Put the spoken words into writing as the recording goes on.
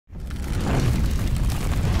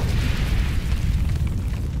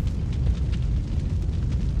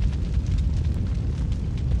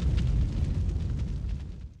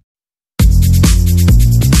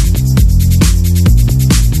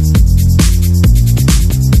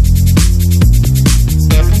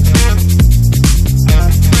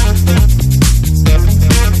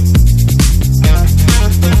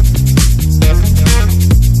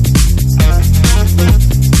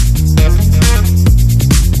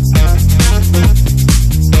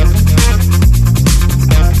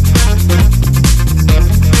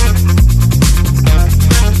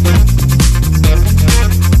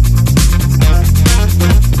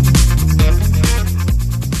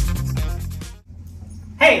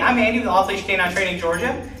Hey, I'm Andy with Leash K9 Training,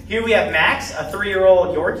 Georgia. Here we have Max, a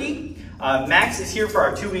 3-year-old Yorkie. Max is here for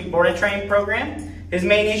our 2-week board and train program. His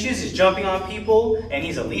main issues is jumping on people, and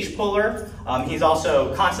he's a leash puller. He's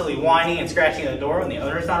also constantly whining and scratching at the door when the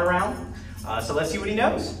owner's not around. So let's see what he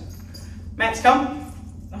knows. Max, come.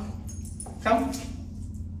 Come.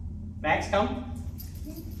 Max, come.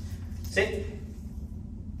 Sit.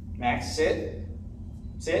 Max, sit.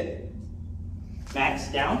 Sit. Max,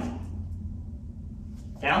 down.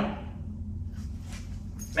 Down.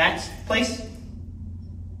 Max, place.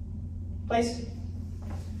 Place.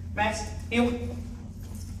 Max, heel.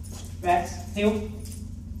 Max, heel.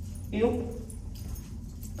 Heel.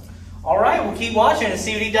 All right, we'll keep watching and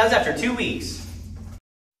see what he does after 2 weeks.